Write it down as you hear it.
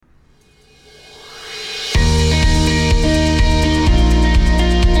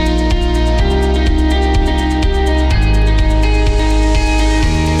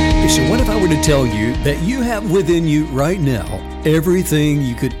tell you that you have within you right now everything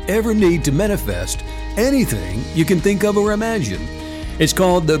you could ever need to manifest anything you can think of or imagine. It's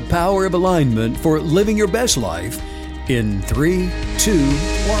called the power of alignment for living your best life in 3, 2,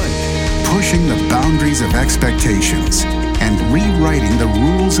 1. Pushing the boundaries of expectations and rewriting the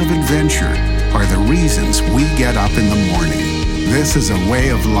rules of adventure are the reasons we get up in the morning. This is a way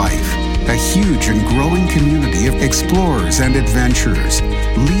of life, a huge and growing community of explorers and adventurers,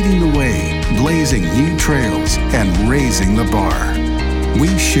 leading the way, blazing new trails, and raising the bar.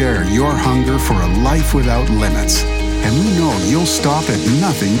 We share your hunger for a life without limits, and we know you'll stop at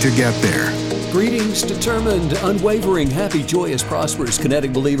nothing to get there. Greetings, determined, unwavering, happy, joyous, prosperous,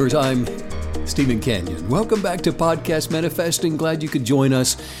 kinetic believers. I'm Stephen Canyon. Welcome back to Podcast Manifesting. Glad you could join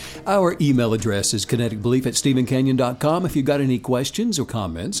us. Our email address is kineticbelief@stephencanyon.com. If you've got any questions or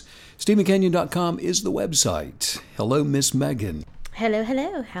comments, stephencanyon.com is the website. Hello, Miss Megan. Hello,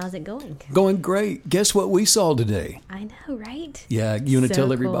 hello. How's it going? Going great. Guess what we saw today? I know, right? Yeah, you want to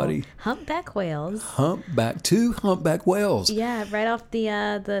tell everybody? Cool. Humpback whales. Two humpback whales. Yeah, right off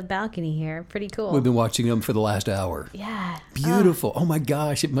the balcony here. Pretty cool. We've been watching them for the last hour. Yeah. Beautiful. Oh my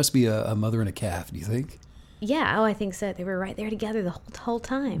gosh, it must be a mother and a calf, do you think? Yeah, I think so. They were right there together the whole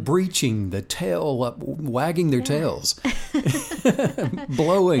time. Breaching the tail up, wagging their tails.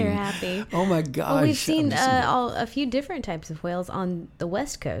 Blowing. They're happy. Oh my gosh. Well, we've seen a few different types of whales on the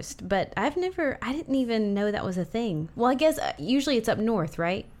West Coast, but I didn't even know that was a thing. Well, I guess usually it's up north,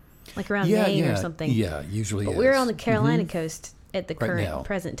 right? Like around Maine or something. Yeah, usually but is. we're on the Carolina coast at the Right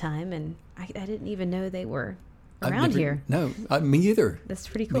present time, and I didn't even know they were around here. No, me either. That's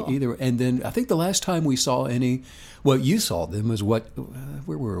pretty cool. Me either. And then I think the last time we saw any, you saw them was where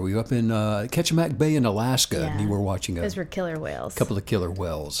were we? Up in Ketchimack Bay in Alaska. Yeah. And you were watching Those were killer whales. couple of killer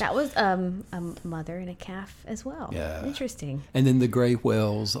whales. That was a mother and a calf as well. Yeah. Interesting. And then the gray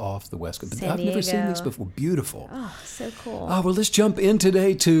whales off the west coast. San I've never seen Diego. these before. Beautiful. Oh, so cool. Oh, well, let's jump in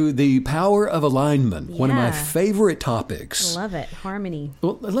today to the power of alignment, one of my Yeah. favorite topics. I love it. Harmony.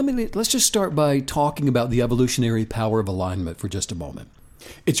 Well, let's just start by talking about the evolutionary power of alignment for just a moment.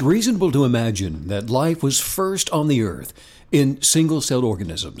 It's reasonable to imagine that life was first on the earth in single-celled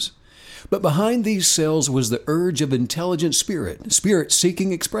organisms. But behind these cells was the urge of intelligent spirit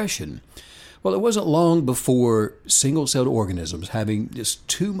seeking expression. Well, it wasn't long before single-celled organisms, having just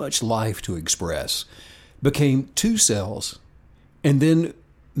too much life to express, became two cells, and then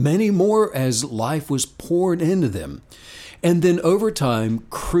many more as life was poured into them. And then over time,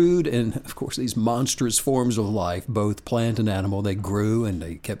 crude and, of course, these monstrous forms of life, both plant and animal, they grew and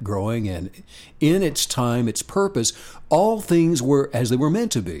they kept growing. And in its time, its purpose, all things were as they were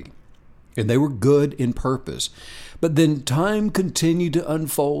meant to be. And they were good in purpose. But then time continued to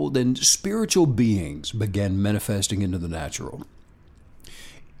unfold and spiritual beings began manifesting into the natural.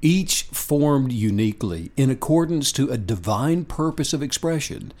 Each formed uniquely in accordance to a divine purpose of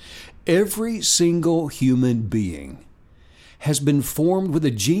expression. Every single human being has been formed with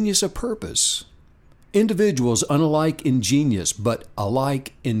a genius of purpose. Individuals unalike in genius, but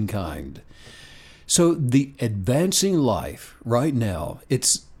alike in kind. So the advancing life right now,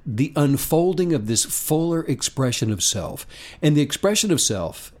 it's the unfolding of this fuller expression of self. And the expression of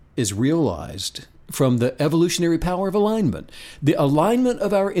self is realized from the evolutionary power of alignment. The alignment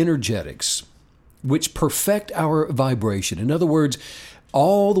of our energetics, which perfect our vibration. In other words,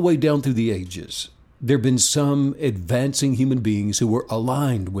 all the way down through the ages, there have been some advancing human beings who were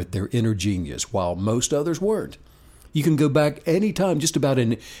aligned with their inner genius, while most others weren't. You can go back any time, just about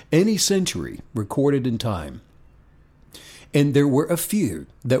in any century recorded in time. And there were a few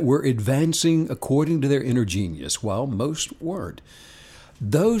that were advancing according to their inner genius, while most weren't.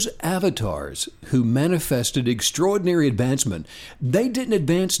 Those avatars who manifested extraordinary advancement, they didn't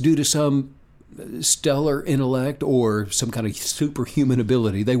advance due to some stellar intellect or some kind of superhuman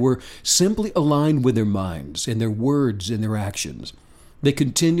ability. They were simply aligned with their minds and their words and their actions. They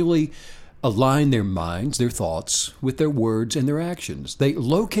continually aligned their minds, their thoughts, with their words and their actions. They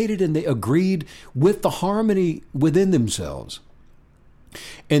located and they agreed with the harmony within themselves.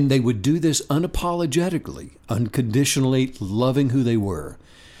 And they would do this unapologetically, unconditionally loving who they were.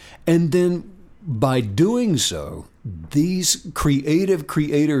 And then by doing so, these creative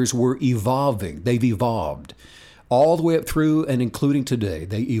creators were evolving. They've evolved all the way up through and including today.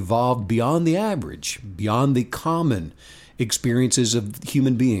 They evolved beyond the average, beyond the common experiences of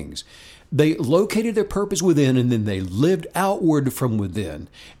human beings. They located their purpose within, and then they lived outward from within.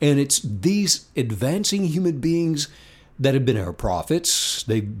 And it's these advancing human beings that have been our prophets.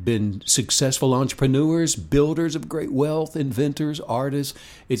 They've been successful entrepreneurs, builders of great wealth, inventors, artists.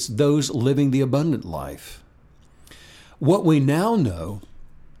 It's those living the abundant life. What we now know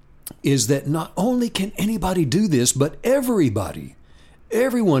is that not only can anybody do this, but everybody,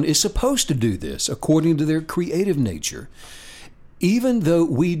 everyone is supposed to do this according to their creative nature. Even though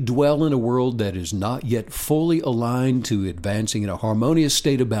we dwell in a world that is not yet fully aligned to advancing in a harmonious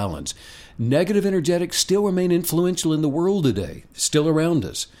state of balance, negative energetics still remain influential in the world today, still around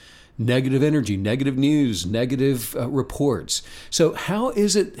us. Negative energy, negative news, negative reports. So how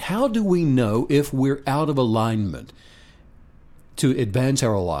do we know if we're out of alignment to advance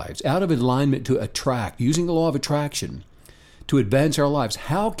our lives, out of alignment to attract, using the law of attraction to advance our lives?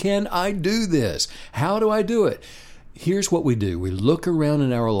 How can I do this? How do I do it? Here's what we do. We look around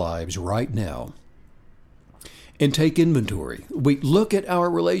in our lives right now and take inventory. We look at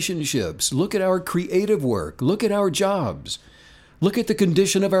our relationships, look at our creative work, look at our jobs, look at the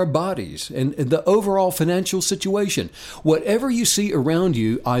condition of our bodies and the overall financial situation. Whatever you see around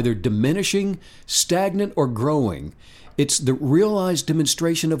you, either diminishing, stagnant, or growing, it's the realized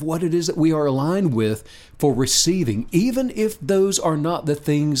demonstration of what it is that we are aligned with for receiving, even if those are not the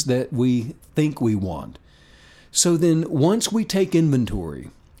things that we think we want. So then, once we take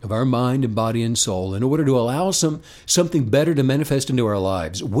inventory of our mind and body and soul, in order to allow something better to manifest into our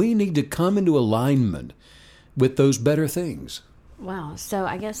lives, we need to come into alignment with those better things. Wow. So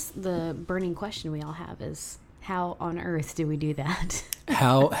I guess the burning question we all have is, how on earth do we do that?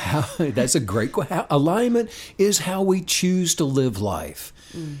 How that's a great question. Alignment is how we choose to live life.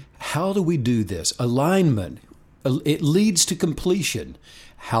 How do we do this? Alignment, it leads to completion.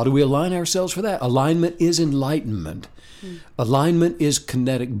 How do we align ourselves for that? Alignment is enlightenment. Alignment is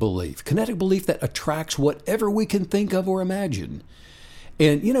kinetic belief. Kinetic belief that attracts whatever we can think of or imagine.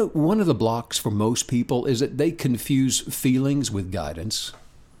 And, one of the blocks for most people is that they confuse feelings with guidance.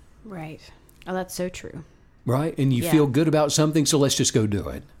 Right. Oh, that's so true. Right? And you feel good about something, so let's just go do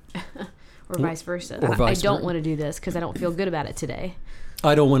it. Or vice versa. I don't want to do this because I don't feel good about it today.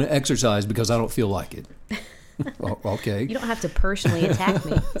 I don't want to exercise because I don't feel like it. Okay. You don't have to personally attack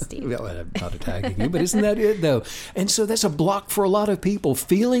me, Steve. Well, I'm not attacking you, but isn't that it, though? And so that's a block for a lot of people.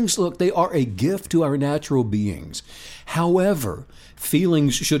 Feelings, look, they are a gift to our natural beings. However,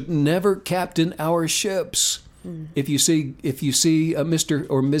 feelings should never captain our ships. If you see Mr.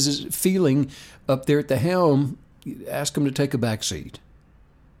 or Mrs. Feeling up there at the helm, ask them to take a back seat.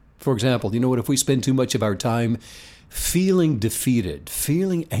 For example, what if we spend too much of our time feeling defeated,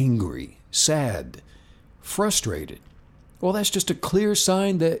 feeling angry, sad, frustrated? Well, that's just a clear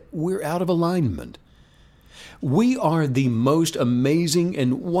sign that we're out of alignment. We are the most amazing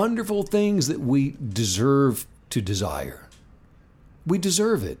and wonderful things that we deserve to desire. We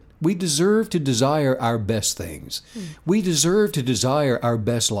deserve it. We deserve to desire our best things. We deserve to desire our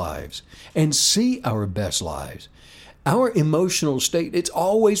best lives and see our best lives. Our emotional state, it's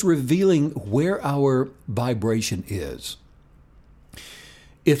always revealing where our vibration is.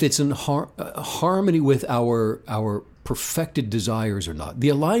 If it's in harmony with our perfected desires or not. The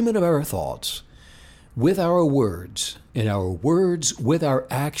alignment of our thoughts with our words and our words with our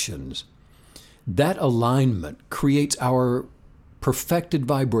actions, that alignment creates our perfected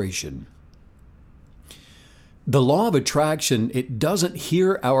vibration. The law of attraction, it doesn't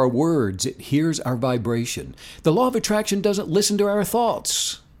hear our words, it hears our vibration. The law of attraction doesn't listen to our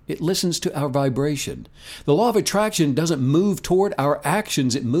thoughts, it listens to our vibration. The law of attraction doesn't move toward our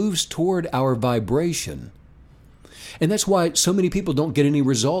actions, it moves toward our vibration. And that's why so many people don't get any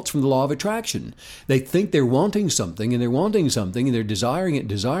results from the law of attraction. They think they're wanting something, and they're desiring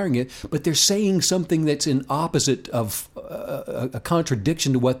it, but they're saying something that's in opposite of a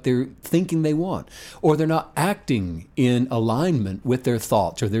contradiction to what they're thinking they want. Or they're not acting in alignment with their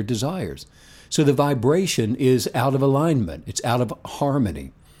thoughts or their desires. So the vibration is out of alignment. It's out of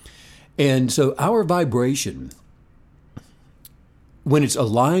harmony. And so our vibration, when it's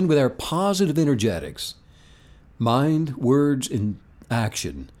aligned with our positive energetics, mind, words, and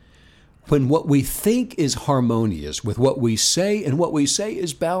action, when what we think is harmonious with what we say and what we say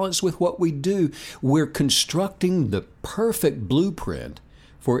is balanced with what we do, we're constructing the perfect blueprint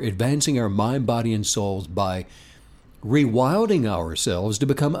for advancing our mind, body, and souls by rewilding ourselves to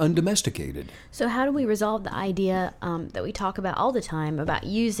become undomesticated. So how do we resolve the idea that we talk about all the time about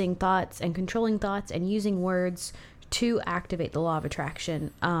using thoughts and controlling thoughts and using words to activate the law of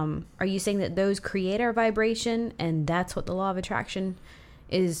attraction? Are you saying that those create our vibration and that's what the law of attraction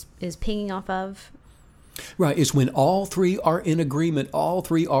is pinging off of? Right. It's when all three are in agreement, all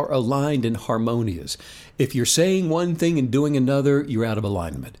three are aligned and harmonious. If you're saying one thing and doing another, you're out of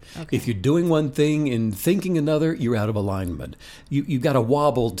alignment. Okay. If you're doing one thing and thinking another, you're out of alignment. You've got to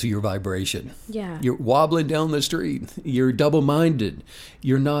wobble to your vibration. Yeah. You're wobbling down the street. You're double-minded.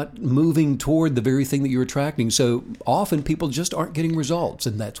 You're not moving toward the very thing that you're attracting. So often people just aren't getting results,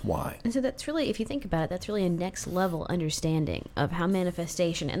 and that's why. And so that's really, if you think about it, that's really a next level understanding of how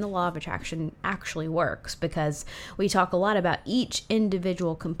manifestation and the law of attraction actually works, because we talk a lot about each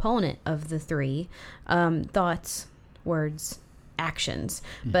individual component of the three, thoughts, words, actions,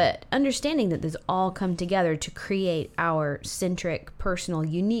 but understanding that those all come together to create our centric, personal,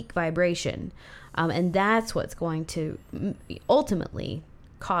 unique vibration. And that's what's going to ultimately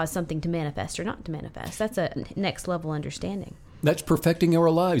cause something to manifest or not to manifest. That's a next level understanding. That's perfecting our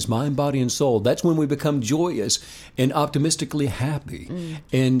lives, mind, body, and soul. That's when we become joyous and optimistically happy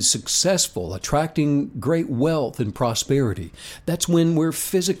and successful, attracting great wealth and prosperity. That's when we're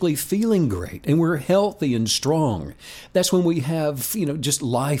physically feeling great and we're healthy and strong. That's when we have, just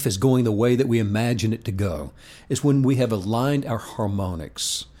life is going the way that we imagine it to go. It's when we have aligned our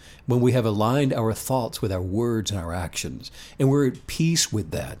harmonics, when we have aligned our thoughts with our words and our actions, and we're at peace with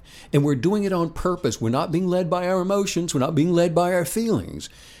that. And we're doing it on purpose. We're not being led by our emotions. We're not being led by our feelings.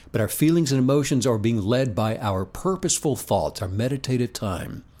 But our feelings and emotions are being led by our purposeful thoughts, our meditative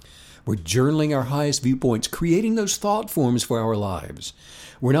time. We're journaling our highest viewpoints, creating those thought forms for our lives.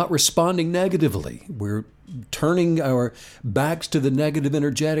 We're not responding negatively. We're turning our backs to the negative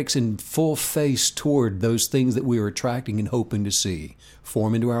energetics and full face toward those things that we are attracting and hoping to see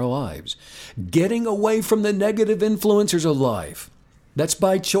form into our lives. Getting away from the negative influencers of life. That's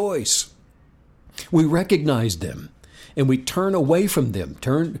by choice. We recognize them and we turn away from them.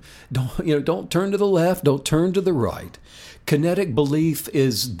 Don't turn to the left, don't turn to the right. Kinetic belief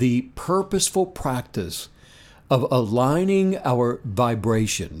is the purposeful practice of aligning our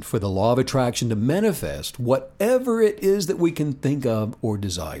vibration for the law of attraction to manifest whatever it is that we can think of or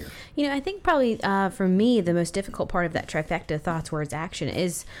desire. I think probably for me, the most difficult part of that trifecta, thoughts, words, action,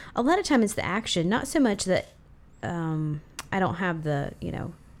 is a lot of time it's the action, not so much that I don't have the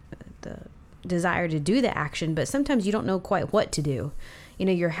desire to do the action, but sometimes you don't know quite what to do.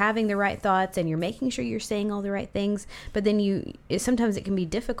 You're having the right thoughts and you're making sure you're saying all the right things, but then sometimes it can be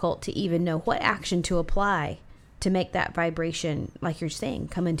difficult to even know what action to apply to make that vibration, like you're saying,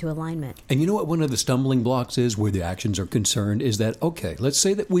 come into alignment. And you know what one of the stumbling blocks is where the actions are concerned is that, okay, let's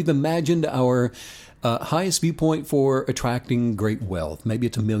say that we've imagined our highest viewpoint for attracting great wealth. Maybe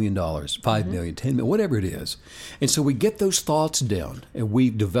it's $1 million, $5 million, $10 million, whatever it is. And so we get those thoughts down and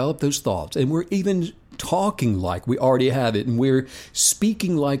we've developed those thoughts and we're even talking like we already have it and we're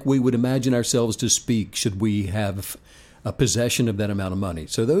speaking like we would imagine ourselves to speak should we have a possession of that amount of money.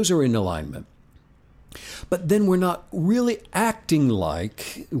 So those are in alignment. But then we're not really acting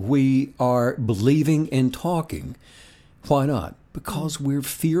like we are believing and talking. Why not? Because we're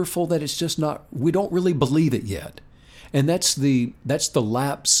fearful that it's just not, we don't really believe it yet. And that's the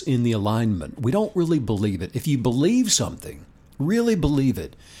lapse in the alignment. We don't really believe it. If you believe something, really believe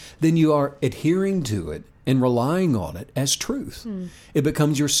it, then you are adhering to it and relying on it as truth. It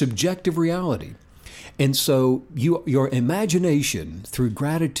becomes your subjective reality. And so your imagination, through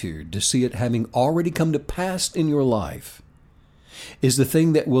gratitude to see it having already come to pass in your life, is the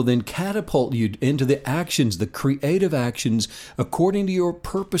thing that will then catapult you into the actions, the creative actions, according to your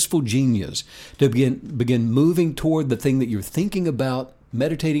purposeful genius, to begin moving toward the thing that you're thinking about,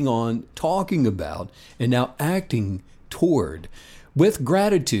 meditating on, talking about, and now acting toward, with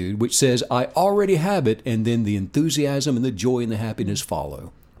gratitude, which says, I already have it, and then the enthusiasm and the joy and the happiness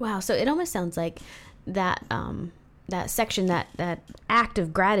follow. Wow, so it almost sounds like that section, that act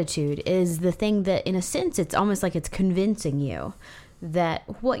of gratitude is the thing that, in a sense, it's almost like it's convincing you that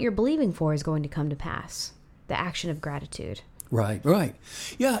what you're believing for is going to come to pass. The action of gratitude. Right.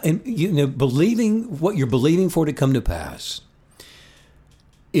 Yeah, and believing what you're believing for to come to pass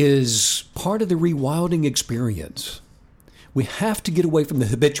is part of the rewilding experience. We have to get away from the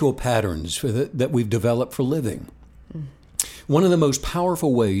habitual patterns that we've developed for living. One of the most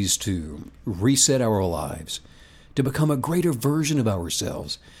powerful ways to reset our lives, to become a greater version of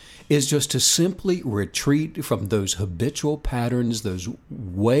ourselves, is just to simply retreat from those habitual patterns, the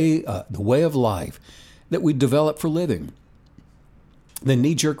way of life that we develop for living. The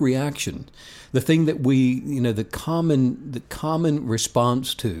knee-jerk reaction, the thing that the common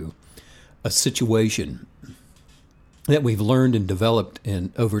response to a situation that we've learned and developed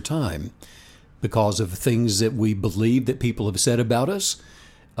over time, because of things that we believe that people have said about us,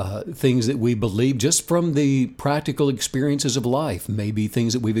 things that we believe just from the practical experiences of life, maybe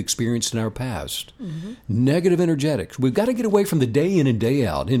things that we've experienced in our past. Negative energetics. We've got to get away from the day in and day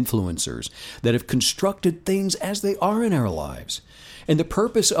out influencers that have constructed things as they are in our lives. And the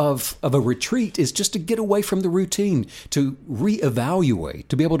purpose of a retreat is just to get away from the routine, to reevaluate,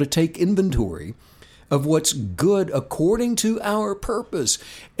 to be able to take inventory of what's good according to our purpose,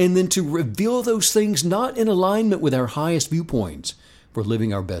 and then to reveal those things not in alignment with our highest viewpoints for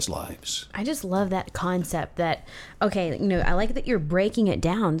living our best lives. I just love that concept that, okay, I like that you're breaking it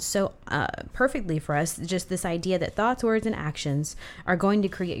down so perfectly for us. Just this idea that thoughts, words, and actions are going to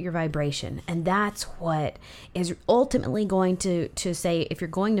create your vibration. And that's what is ultimately going to say if you're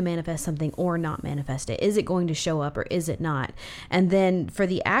going to manifest something or not manifest it. Is it going to show up or is it not? And then for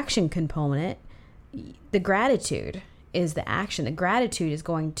the action component, the gratitude is the action. The gratitude is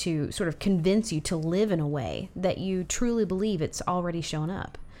going to sort of convince you to live in a way that you truly believe it's already shown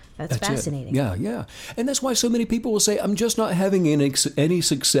up. That's fascinating. It. Yeah. And that's why so many people will say, I'm just not having any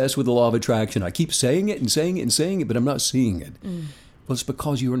success with the law of attraction. I keep saying it and saying it and saying it, but I'm not seeing it. Well, it's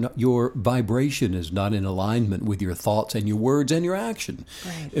because your vibration is not in alignment with your thoughts and your words and your action.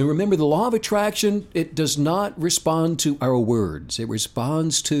 Right. And remember, the law of attraction, it does not respond to our words. It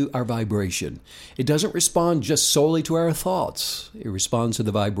responds to our vibration. It doesn't respond just solely to our thoughts. It responds to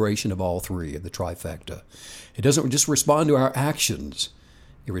the vibration of all three, of the trifecta. It doesn't just respond to our actions.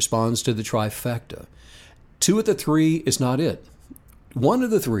 It responds to the trifecta. 2 of the 3 is not it. 1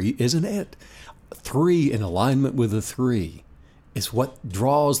 of the 3 isn't it. 3 in alignment with the 3 is what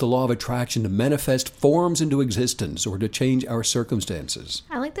draws the law of attraction to manifest forms into existence or to change our circumstances.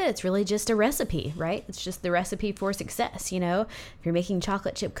 I like that it's really just a recipe, right? It's just the recipe for success. If you're making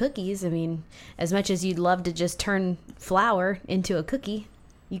chocolate chip cookies, as much as you'd love to just turn flour into a cookie,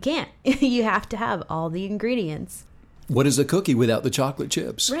 you can't. You have to have all the ingredients. What is a cookie without the chocolate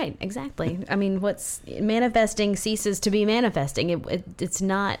chips? Right, exactly. What's manifesting ceases to be manifesting. It's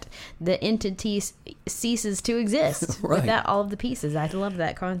not, the entity ceases to exist right. without all of the pieces. I love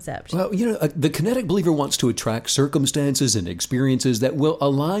that concept. Well, the kinetic believer wants to attract circumstances and experiences that will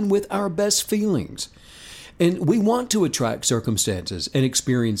align with our best feelings. And we want to attract circumstances and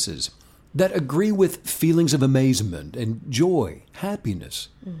experiences that agree with feelings of amazement and joy, happiness,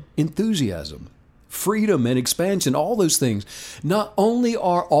 enthusiasm, freedom and expansion, all those things. Not only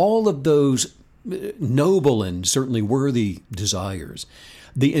are all of those noble and certainly worthy desires,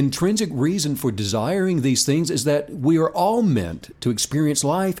 the intrinsic reason for desiring these things is that we are all meant to experience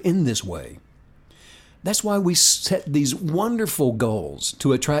life in this way. That's why we set these wonderful goals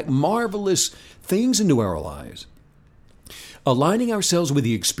to attract marvelous things into our lives. Aligning ourselves with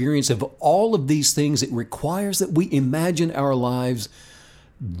the experience of all of these things, it requires that we imagine our lives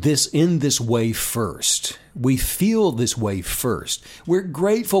in this way first. We feel this way first. We're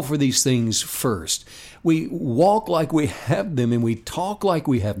grateful for these things first. We walk like we have them, and we talk like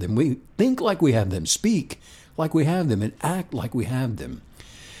we have them. We think like we have them, speak like we have them, and act like we have them.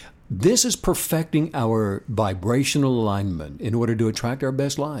 This is perfecting our vibrational alignment in order to attract our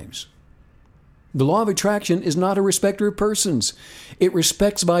best lives. The law of attraction is not a respecter of persons. It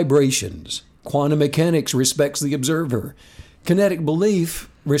respects vibrations. Quantum mechanics respects the observer. Kinetic belief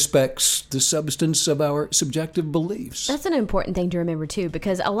respects the substance of our subjective beliefs. That's an important thing to remember too,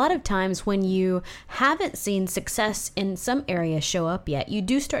 because a lot of times when you haven't seen success in some area show up yet, you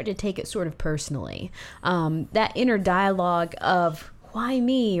do start to take it sort of personally. That inner dialogue of why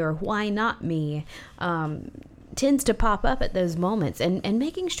me or why not me tends to pop up at those moments, and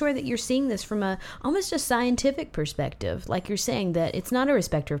making sure that you're seeing this from almost a scientific perspective, like you're saying that it's not a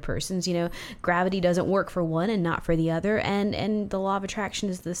respecter of persons. Gravity doesn't work for one and not for the other, and the law of attraction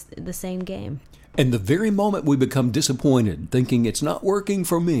is the same game. And the very moment we become disappointed, thinking it's not working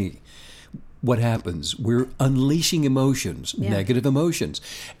for me, what happens? We're unleashing emotions, negative emotions,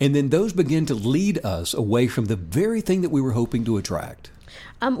 and then those begin to lead us away from the very thing that we were hoping to attract.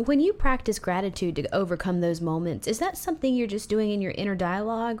 When you practice gratitude to overcome those moments, is that something you're just doing in your inner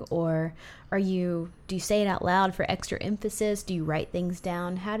dialogue, or do you say it out loud for extra emphasis? Do you write things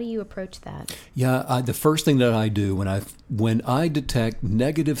down? How do you approach that? Yeah, the first thing that I do when I detect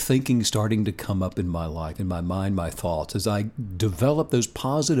negative thinking starting to come up in my life, in my mind, my thoughts, is I develop those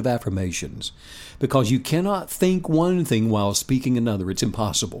positive affirmations, because you cannot think one thing while speaking another. It's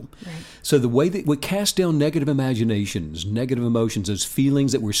impossible. Right. So the way that we cast down negative imaginations, negative emotions, those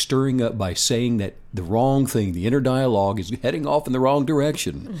feelings that we're stirring up by saying that the wrong thing, the inner dialogue is heading off in the wrong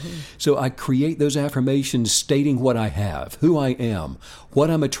direction. Mm-hmm. So I create those affirmations stating what I have, who I am,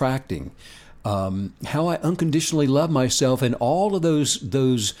 what I'm attracting, how I unconditionally love myself, and all of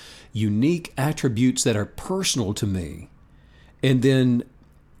those unique attributes that are personal to me. And then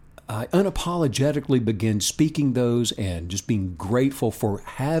I unapologetically begin speaking those and just being grateful for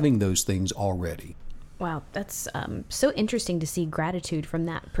having those things already. Wow, that's so interesting to see gratitude from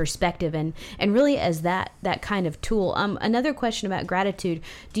that perspective, and really as that kind of tool. Another question about gratitude: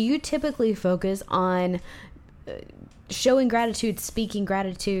 do you typically focus on showing gratitude, speaking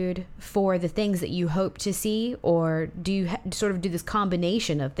gratitude for the things that you hope to see, or do you sort of do this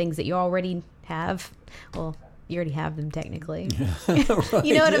combination of things that you already have? Well, you already have them technically. Right,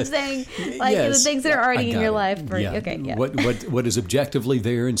 you know what I'm saying? Like the things that are already in your life. Okay, yeah. What is objectively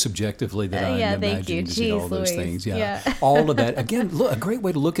there and subjectively that I'm imagining to see all those things. Yeah. All of that. Again, look, a great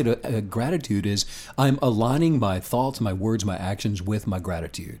way to look at gratitude is I'm aligning my thoughts, my words, my actions with my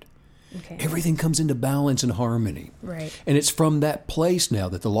gratitude. Okay. Everything comes into balance and harmony. Right. And it's from that place now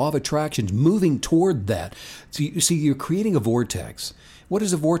that the law of attraction is moving toward that. So you see, you're creating a vortex. What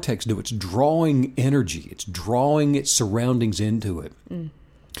does a vortex do? It's drawing energy. It's drawing its surroundings into it.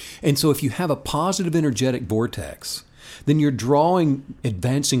 And so if you have a positive energetic vortex, then you're drawing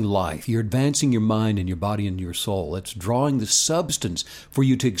advancing life. You're advancing your mind and your body and your soul. It's drawing the substance for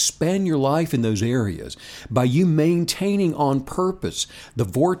you to expand your life in those areas. By you maintaining on purpose the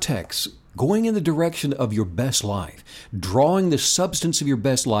vortex going in the direction of your best life, drawing the substance of your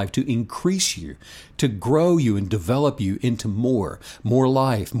best life to increase you, to grow you and develop you into more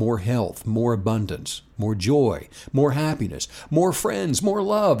life, more health, more abundance, more joy, more happiness, more friends, more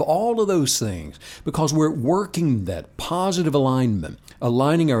love, all of those things, because we're working that positive alignment,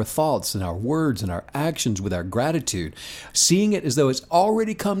 aligning our thoughts and our words and our actions with our gratitude, seeing it as though it's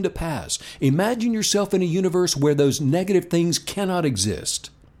already come to pass. Imagine yourself in a universe where those negative things cannot exist.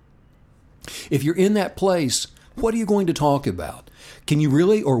 If you're in that place, what are you going to talk about? Can you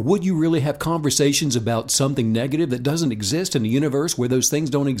really, or would you really have conversations about something negative that doesn't exist in a universe where those things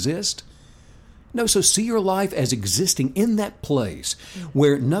don't exist? No, so see your life as existing in that place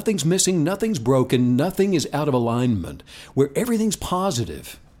where nothing's missing, nothing's broken, nothing is out of alignment, where everything's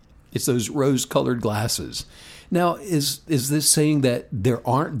positive. It's those rose-colored glasses. Now, is this saying that there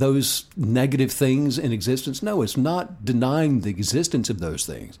aren't those negative things in existence? No, it's not denying the existence of those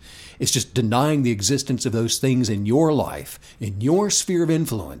things. It's just denying the existence of those things in your life, in your sphere of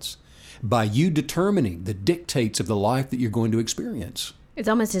influence, by you determining the dictates of the life that you're going to experience. It's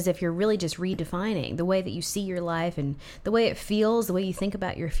almost as if you're really just redefining the way that you see your life and the way it feels, the way you think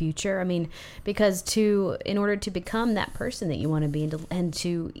about your future. I mean, because in order to become that person that you want to be and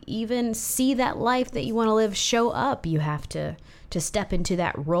to even see that life that you want to live show up, you have to step into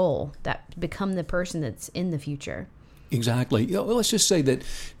that role, that become the person that's in the future. Exactly. Let's just say that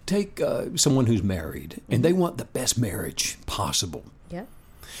take someone who's married and they want the best marriage possible. Yeah.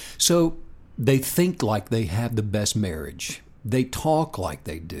 So they think like they have the best marriage. They talk like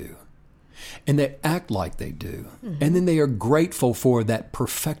they do, and they act like they do. And then they are grateful for that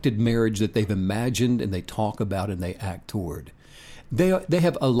perfected marriage that they've imagined and they talk about and they act toward. They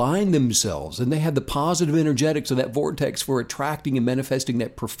have aligned themselves, and they have the positive energetics of that vortex for attracting and manifesting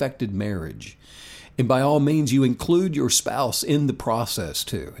that perfected marriage. And by all means, you include your spouse in the process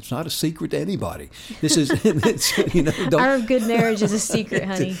too. It's not a secret to anybody. This is, our good marriage is a secret,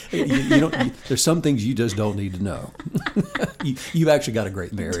 honey. There's some things you just don't need to know. You've actually got a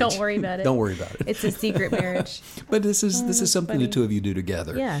great marriage. Don't worry about it. Don't worry about it. It's a secret marriage. But this is something funny. The two of you do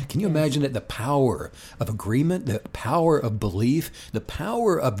together. Yeah. Can you imagine it? The power of agreement, the power of belief, the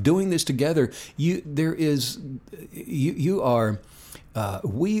power of doing this together.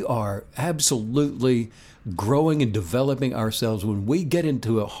 We are absolutely growing and developing ourselves when we get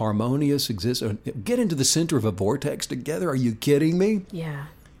into a harmonious existence, get into the center of a vortex together. Are you kidding me? Yeah,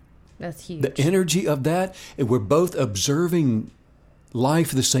 that's huge. The energy of that, and we're both observing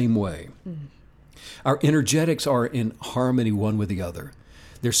life the same way. Our energetics are in harmony one with the other.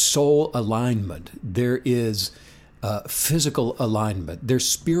 There's soul alignment. There is physical alignment. There's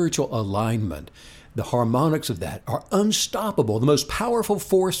spiritual alignment. The harmonics of that are unstoppable. The most powerful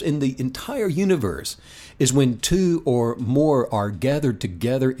force in the entire universe is when two or more are gathered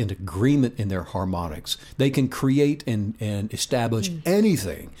together in agreement in their harmonics. They can create and establish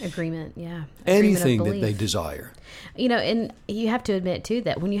anything. Agreement, yeah. Anything that they desire. And you have to admit, too,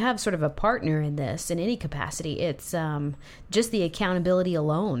 that when you have sort of a partner in this, in any capacity, it's just the accountability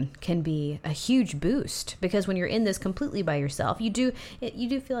alone can be a huge boost. Because when you're in this completely by yourself, you do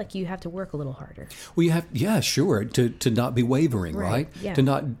feel like you have to work a little harder. Well, you have, sure, to not be wavering, right? Yeah. To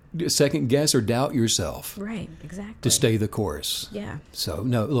not second guess or doubt yourself. Right, exactly. To stay the course. Yeah. So,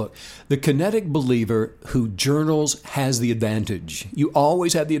 no, look, the kinetic believer who journals has the advantage. You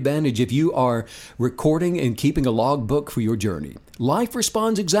always have the advantage if you are recording and keeping a logbook for your journey. Life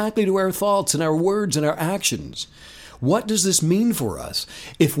responds exactly to our thoughts and our words and our actions. What does this mean for us?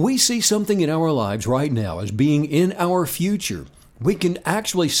 If we see something in our lives right now as being in our future, we can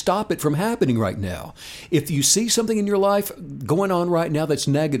actually stop it from happening right now. If you see something in your life going on right now that's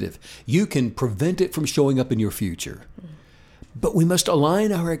negative, you can prevent it from showing up in your future. But we must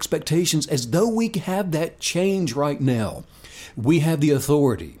align our expectations as though we have that change right now. We have the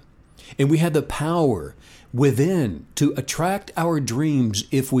authority and we have the power within to attract our dreams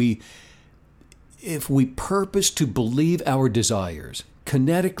if we purpose to believe our desires,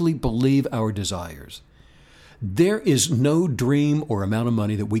 kinetically believe our desires. There is no dream or amount of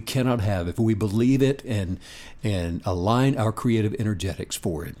money that we cannot have if we believe it and align our creative energetics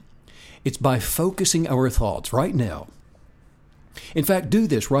for it. It's by focusing our thoughts right now. In fact, do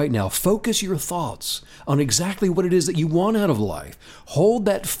this right now. Focus your thoughts on exactly what it is that you want out of life. Hold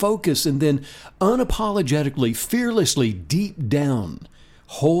that focus and then unapologetically, fearlessly, deep down,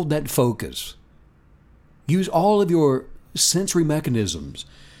 hold that focus. Use all of your sensory mechanisms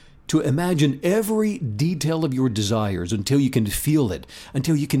to imagine every detail of your desires until you can feel it,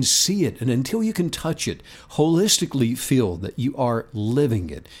 until you can see it, and until you can touch it. Holistically feel that you are living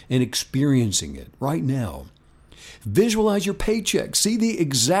it and experiencing it right now. Visualize your paycheck. See the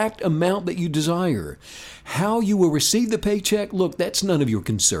exact amount that you desire. How you will receive the paycheck, look, that's none of your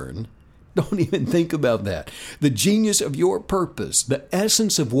concern. Don't even think about that. The genius of your purpose, the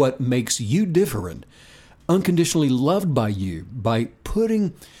essence of what makes you different, unconditionally loved by you, by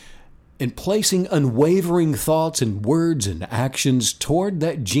putting and placing unwavering thoughts and words and actions toward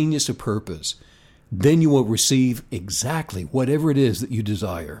that genius of purpose, then you will receive exactly whatever it is that you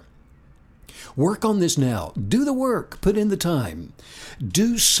desire. Work on this now. Do the work. Put in the time.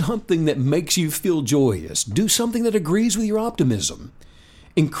 Do something that makes you feel joyous. Do something that agrees with your optimism.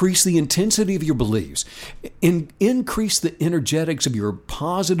 Increase the intensity of your beliefs. Increase the energetics of your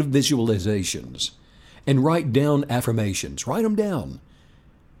positive visualizations. And write down affirmations. Write them down.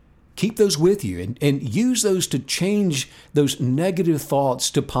 Keep those with you and use those to change those negative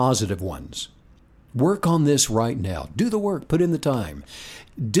thoughts to positive ones. Work on this right now. Do the work. Put in the time.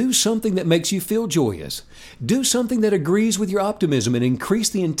 Do something that makes you feel joyous. Do something that agrees with your optimism and increase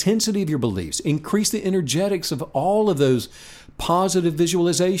the intensity of your beliefs. Increase the energetics of all of those positive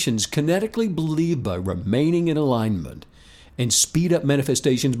visualizations. Kinetically believe by remaining in alignment. And speed up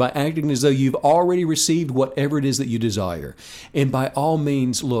manifestations by acting as though you've already received whatever it is that you desire. And by all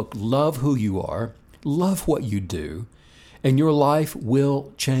means, look, love who you are, love what you do, and your life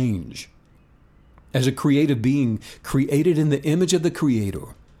will change. As a creative being created in the image of the Creator,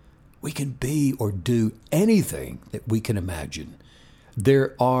 we can be or do anything that we can imagine.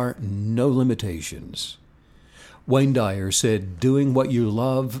 There are no limitations. Wayne Dyer said, doing what you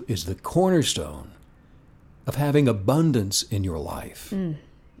love is the cornerstone of having abundance in your life.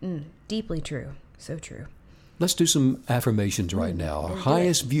 Deeply true. So true. Let's do some affirmations right now. Our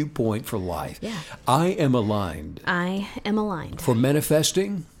highest viewpoint for life. Yeah. I am aligned. I am aligned. For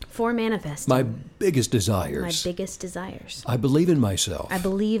manifesting. For manifesting. My biggest desires. My biggest desires. I believe in myself. I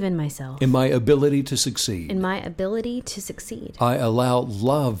believe in myself. In my ability to succeed. In my ability to succeed. I allow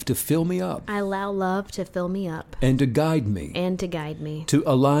love to fill me up. I allow love to fill me up. And to guide me. And to guide me. To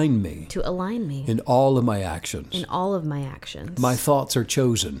align me. To align me. In all of my actions. In all of my actions. My thoughts are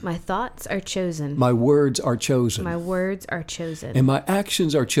chosen. My thoughts are chosen. My words are chosen. My words are chosen. And my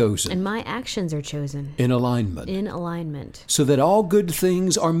actions are chosen. And my actions are chosen. In alignment. In alignment. So that all good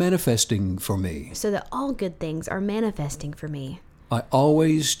things are manifesting for me. So that all good things are manifesting for me. I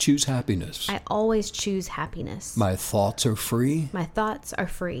always choose happiness. I always choose happiness. My thoughts are free. My thoughts are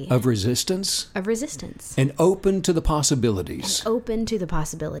free. Of resistance. Of resistance. And open to the possibilities. And open to the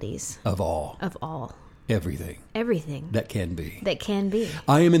possibilities. Of all. Of all. Everything. Everything. That can be. That can be.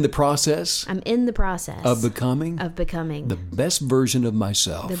 I am in the process. I'm in the process. Of becoming. The best version of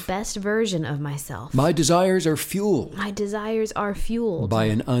myself. The best version of myself. My desires are fueled. My desires are fueled. By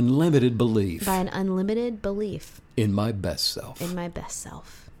an unlimited belief. By an unlimited belief. In my best self. In my best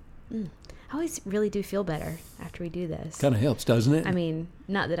self. I always really do feel better after we do this. Kind of helps, doesn't it? I mean,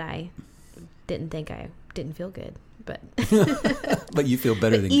 not that I didn't think I didn't feel good. But but you feel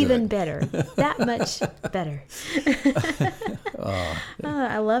better than even good. Better. That much better.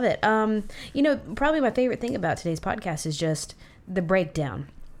 I love it. Probably my favorite thing about today's podcast is just the breakdown.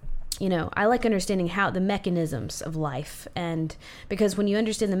 I like understanding how the mechanisms of life, and because when you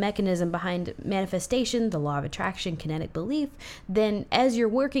understand the mechanism behind manifestation, the law of attraction, kinetic belief, then as you're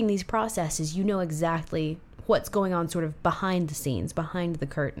working these processes, you know exactly what's going on sort of behind the scenes, behind the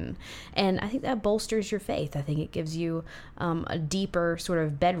curtain. And I think that bolsters your faith. I think it gives you a deeper sort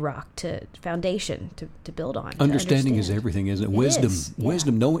of bedrock foundation to build on. Understanding is everything, isn't it?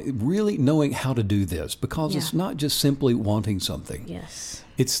 Wisdom, knowing how to do this, because it's not just simply wanting something. Yes.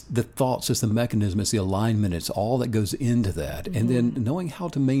 It's the thoughts, it's the mechanism, it's the alignment, it's all that goes into that, and then knowing how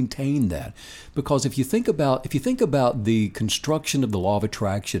to maintain that. Because if you think about the construction of the law of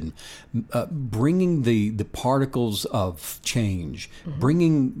attraction, bringing the particles of change,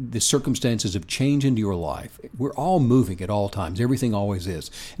 bringing the circumstances of change into your life, we're all moving at all times. Everything always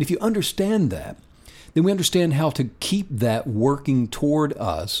is. And if you understand that, then we understand how to keep that working toward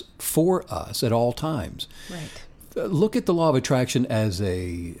us, for us at all times. Right. Look at the law of attraction as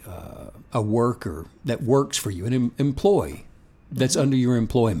a worker that works for you, an employee that's under your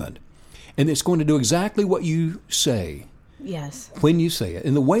employment. And it's going to do exactly what you say. Yes. When you say it,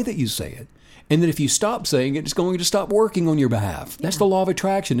 in the way that you say it. And that if you stop saying it, it's going to stop working on your behalf. That's the law of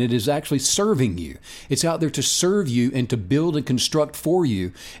attraction. It is actually serving you. It's out there to serve you and to build and construct for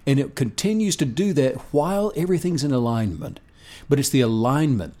you. And it continues to do that while everything's in alignment. But it's the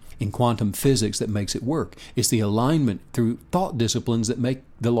alignment in quantum physics that makes it work. It's the alignment through thought disciplines that make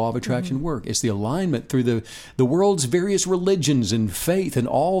the law of attraction work. It's the alignment through the world's various religions and faith and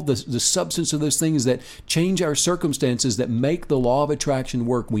all the substance of those things that change our circumstances that make the law of attraction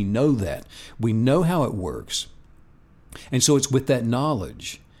work. We know that. We know how it works. And so it's with that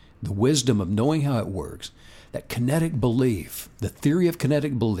knowledge, the wisdom of knowing how it works, that kinetic belief, the theory of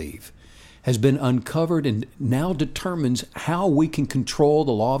kinetic belief, has been uncovered and now determines how we can control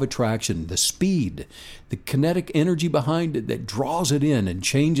the law of attraction, the speed, the kinetic energy behind it that draws it in and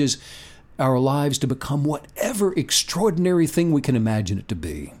changes our lives to become whatever extraordinary thing we can imagine it to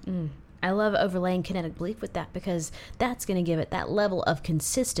be. I love overlaying kinetic belief with that, because that's going to give it that level of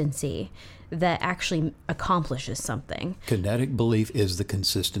consistency that actually accomplishes something. Kinetic belief is the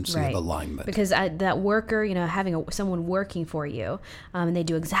consistency of alignment. Because that worker, having someone working for you, and they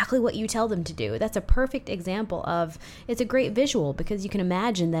do exactly what you tell them to do. That's a perfect example of, it's a great visual, because you can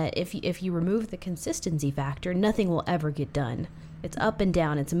imagine that if you remove the consistency factor, nothing will ever get done. It's up and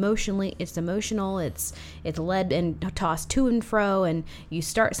down. It's emotional. It's led and tossed to and fro. And you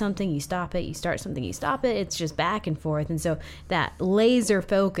start something, you stop it. You start something, you stop it. It's just back and forth. And so that laser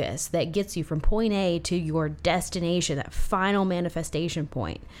focus that gets you from point A to your destination, that final manifestation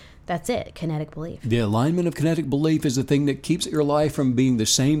point, that's it. Kinetic belief. The alignment of kinetic belief is the thing that keeps your life from being the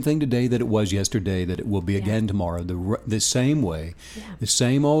same thing today that it was yesterday, that it will be again tomorrow, the same way, the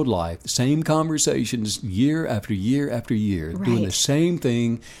same old life, the same conversations year after year after year, doing the same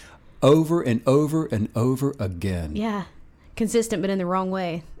thing over and over and over again. Yeah. Consistent, but in the wrong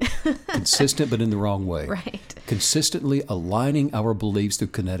way. Consistent, but in the wrong way. Right. Consistently aligning our beliefs through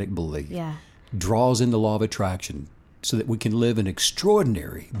kinetic belief. Yeah. Draws in the law of attraction, so that we can live an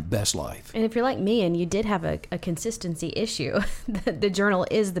extraordinary best life. And if you're like me and you did have a consistency issue, the journal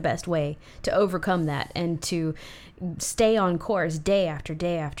is the best way to overcome that and to stay on course day after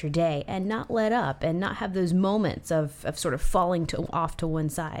day after day and not let up and not have those moments of sort of falling off to one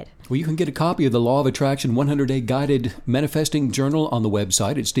side. Well, you can get a copy of the Law of Attraction 100-Day Guided Manifesting Journal on the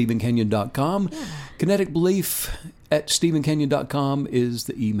website at StephenKenyon.com. Yeah. Kinetic Belief at StephenKenyon.com is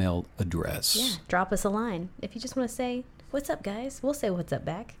the email address. Yeah, drop us a line. If you just want to say, "What's up, guys?" We'll say what's up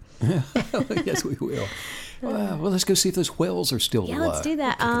back. Yes, we will. Well, let's go see if those whales are still alive. Yeah, let's do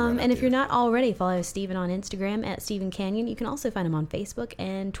that. And if you're not already, follow Stephen on Instagram at Stephen Kenyon. You can also find him on Facebook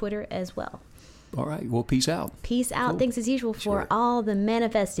and Twitter as well. All right. Well, peace out. Peace out. Cool. Thanks as usual for all the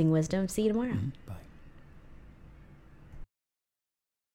manifesting wisdom. See you tomorrow. Mm-hmm.